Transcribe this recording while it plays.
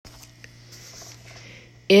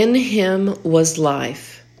In him was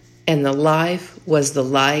life, and the life was the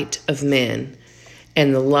light of men.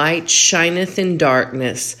 And the light shineth in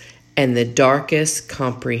darkness, and the darkest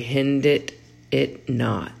comprehended it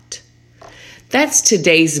not. That's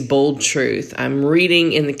today's bold truth. I'm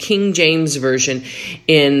reading in the King James Version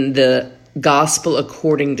in the Gospel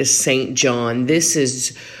according to St. John. This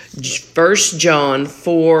is 1 John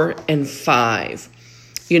 4 and 5.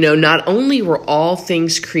 Not only were all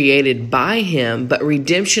things created by him, but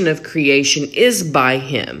redemption of creation is by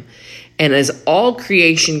him. And as all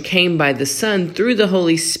creation came by the Son through the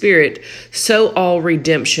Holy Spirit, so all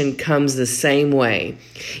redemption comes the same way.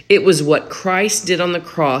 It was what Christ did on the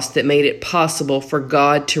cross that made it possible for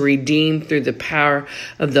God to redeem through the power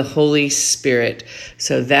of the Holy Spirit.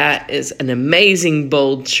 So that is an amazing,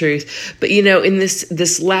 bold truth. But in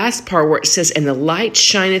this last part where it says, and the light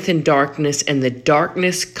shineth in darkness, and the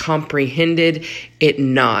darkness comprehended it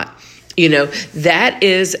not. That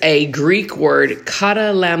is a Greek word,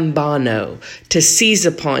 katalambano, to seize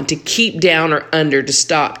upon, to keep down or under, to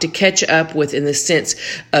stop, to catch up with, in the sense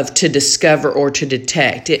of to discover or to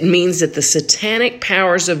detect. It means that the satanic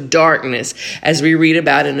powers of darkness, as we read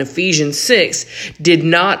about in Ephesians 6, did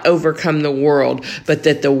not overcome the world, but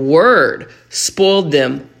that the word spoiled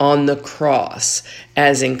them on the cross,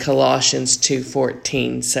 as in Colossians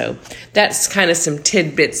 2:14. So that's kind of some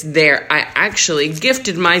tidbits there. I actually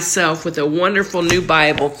gifted myself with a wonderful new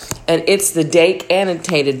Bible, and it's the Dake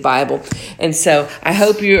Annotated Bible. And so I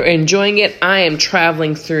hope you're enjoying it. I am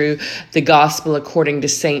traveling through the Gospel according to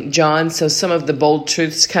St. John. So some of the bold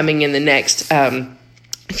truths coming in the next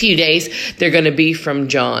few days, they're going to be from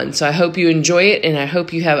John. So I hope you enjoy it, and I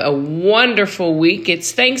hope you have a wonderful week.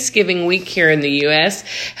 It's Thanksgiving week here in the U.S.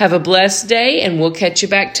 Have a blessed day, and we'll catch you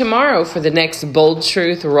back tomorrow for the next Bold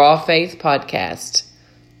Truth Raw Faith podcast.